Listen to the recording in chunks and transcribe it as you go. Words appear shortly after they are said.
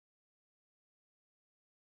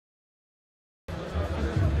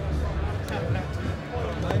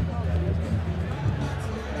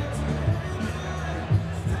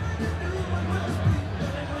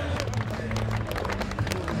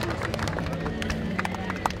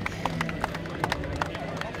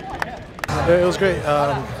Yeah, it was great.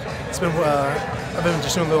 It's been I've been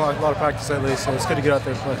just doing a lot of practice lately, so it's good to get out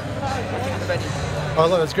there and play. Oh,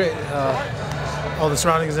 look, it's great. All the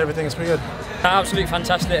surroundings and everything is pretty good. Absolutely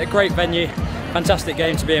fantastic. A great venue, fantastic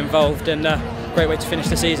game to be involved, and great way to finish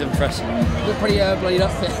the season for us. You're pretty bloodied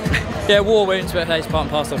up. Yeah, war wounds, but it's part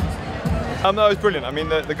and parcel. No, it was brilliant. I mean,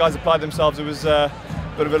 the guys applied themselves. It was a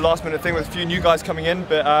bit of a last-minute thing with a few new guys coming in,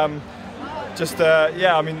 but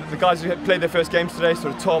yeah, I mean, the guys who had played their first games today,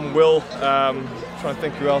 sort of Tom, Will, trying to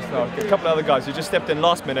think who else now, a couple of other guys who just stepped in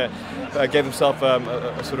last minute, gave themselves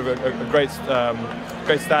a sort of a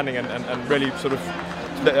great standing and really sort of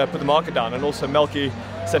put the market down. And also Melky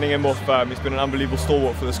sending him off, he's been an unbelievable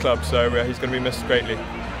stalwart for this club, so he's going to be missed greatly.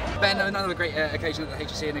 Ben, another great occasion at the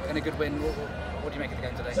HSC and a good win. What do you make of the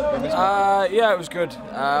game today? Yeah, it was good.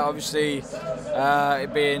 Obviously,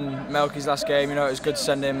 it being Melky's last game, you know, it was good to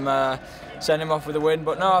send him off with a win.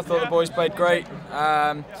 But no, I thought the boys played great.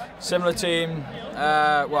 Similar team.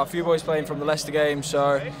 Well, a few boys playing from the Leicester game,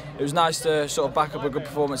 so it was nice to sort of back up a good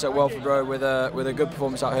performance at Welford Road with a good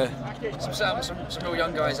performance out here. Some real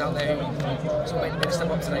young guys out there who sort of made a bit of step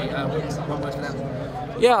up today. One word for them.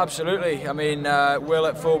 Yeah, absolutely. I mean, Will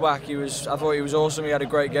at fullback, I thought he was awesome. He had a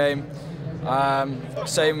great game.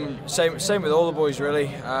 Same with all the boys really.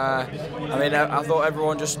 I mean, I thought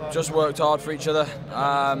everyone just worked hard for each other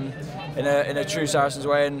in a true Saracens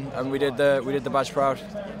way, and we did the badge proud.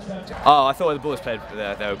 Oh, I thought the boys played.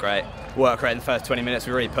 They were great. Work rate in the first 20 minutes.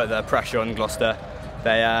 We really put the pressure on Gloucester.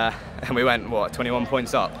 And we went 21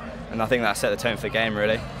 points up, and I think that set the tone for the game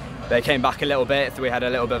really. They came back a little bit. We had a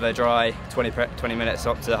little bit of a dry 20 minutes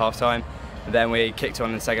up to half time, and then we kicked on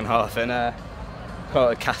in the second half and.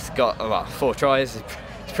 Well, Cass got about 4 tries.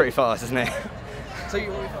 It's pretty fast, isn't it? So you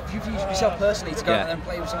yourself personally to go out and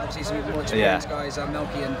play with some more experienced guys,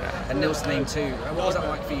 Melky and Nil's name too. What was that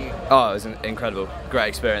like for you? Oh, it was an incredible, great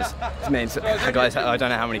experience. I mean, the guys, I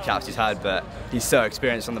don't know how many caps he's had, but he's so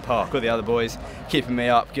experienced on the park with the other boys, keeping me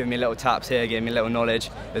up, giving me little taps here, giving me a little knowledge.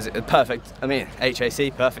 It was perfect. I mean,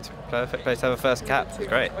 HAC, perfect place to have a first cap. It's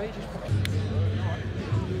great.